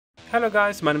Hello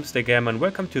guys, my name is D.M.Y and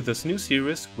welcome to this new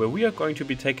series where we are going to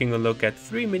be taking a look at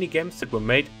 3 minigames that were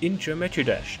made in Geometry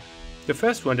Dash. The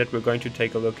first one that we're going to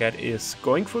take a look at is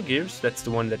Going for Gears, that's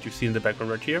the one that you see in the background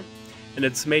right here, and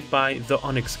it's made by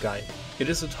TheOnyxGuy. It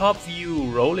is a top view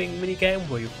rolling minigame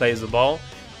where you play as a ball,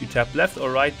 you tap left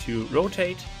or right to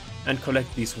rotate and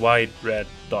collect these wide red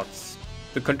dots.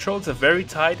 The controls are very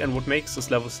tight, and what makes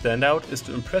this level stand out is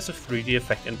the impressive 3D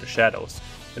effect in the shadows.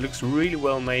 It looks really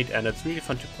well made and it's really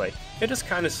fun to play. It is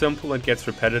kinda simple and gets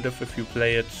repetitive if you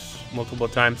play it multiple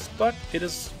times, but it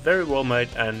is very well made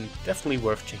and definitely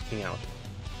worth checking out.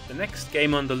 The next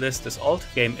game on the list is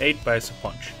Altergame VIII by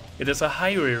Serponge. It is a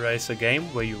highway racer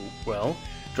game where you, well,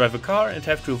 drive a car and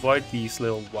have to avoid these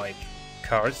little white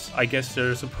cars, I guess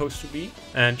they're supposed to be,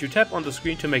 and you tap on the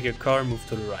screen to make your car move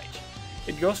to the right.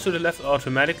 It goes to the left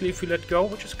automatically if you let go,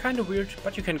 which is kinda weird,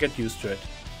 but you can get used to it.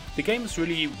 The game is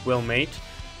really well made.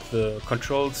 The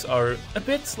controls are a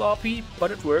bit sloppy, but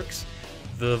it works.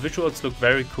 The visuals look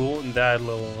very cool in that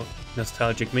little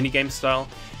nostalgic minigame style,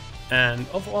 and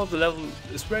overall the level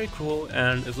is very cool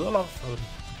and is a lot of fun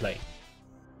to play.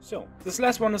 So, this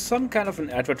last one is some kind of an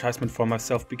advertisement for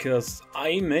myself because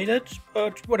I made it,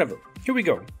 but whatever. Here we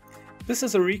go. This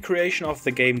is a recreation of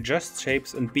the game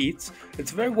JustShapesAndBeats.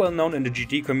 It's very well known in the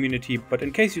GD community, but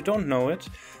in case you don't know it,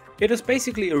 it is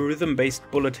basically a rhythm-based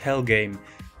bullet hell game.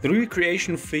 The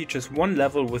recreation features one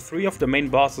level with 3 of the main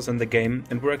bosses in the game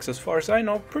and works, as far as I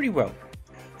know, pretty well.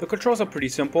 The controls are pretty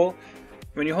simple.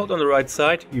 When you hold on the right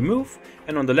side, you move,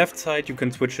 and on the left side you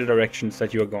can switch the directions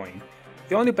that you are going.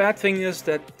 The only bad thing is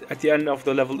that at the end of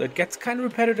the level it gets kinda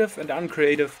repetitive and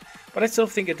uncreative, but I still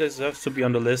think it deserves to be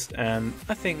on the list, and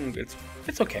I think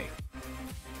it's okay.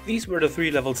 These were the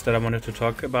 3 levels that I wanted to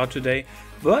talk about today,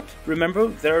 but remember,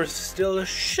 there are still a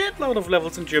shitload of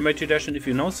levels in Geometry Dash, and if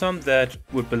you know some that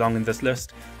would belong in this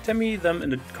list, tell me them in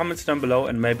the comments down below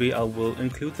and maybe I will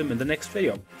include them in the next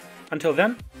video. Until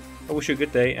then, I wish you a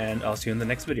good day and I'll see you in the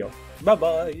next video. Bye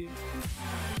bye!